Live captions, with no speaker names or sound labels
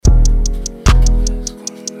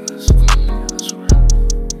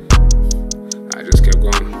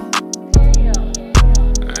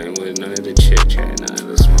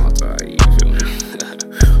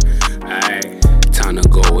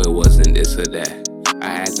that. I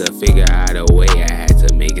had to figure out a way, I had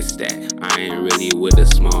to make it stack. I ain't really with the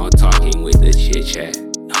small talking, with the chit chat.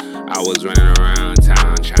 I was running around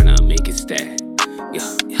town trying to make it stack.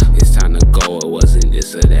 Yeah, it's time to go, it wasn't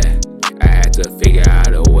this or that. I had to figure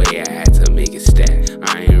out a way, I had to make it stack.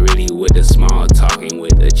 I ain't really with the small talking,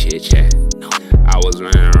 with the chit chat. I was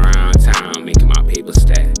running around town making my paper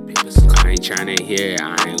stack. I ain't tryna hear it,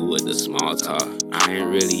 I ain't with the small talk. I ain't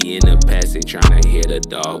really in the passing tryna hear the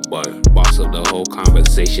dog bark. Boss up the whole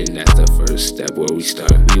conversation, that's the first step where we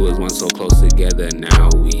start. We was once so close together, now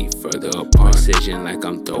we further apart. Precision like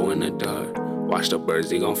I'm throwing a dart. Watch the birds,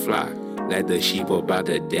 they gon' fly. Let the sheep up out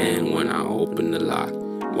the den when I open the lock.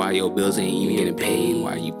 Why your bills ain't even getting paid,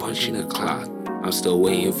 why you punching the clock? I'm still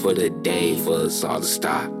waiting for the day for us all to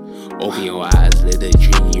stop. Open your eyes, live the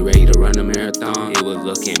dream, you ready to run a marathon? It was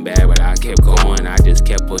looking bad, but I kept going, I just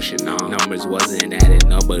kept pushing on. Numbers wasn't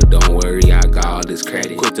adding up, but don't worry, I got all this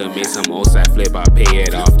credit. Quick to make some old side flip, I pay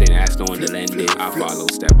it off, then ask no one to lend it. I follow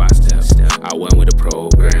step by step, I went with the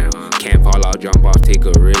program. Can't fall out, jump off, take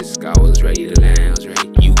a risk, I was ready to land.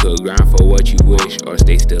 You could grind for what you wish, or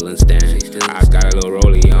stay still and stand. I got a little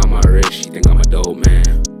rollie on my wrist, she think I'm a dope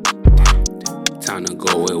man. Time to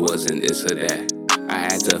go, it wasn't this or that. I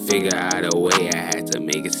had to figure out a way, I had to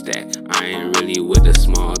make it stack. I ain't really with the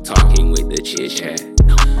small talking, with the chit chat.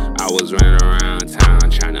 I was running around town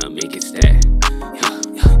trying to make it stack.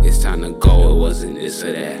 It's time to go, it wasn't this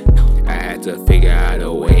or that. I had to figure out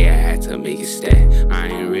a way, I had to make it stack. I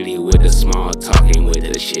ain't really with the small talking, with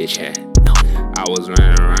the chit chat. I was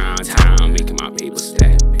running around town making my paper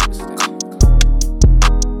stack.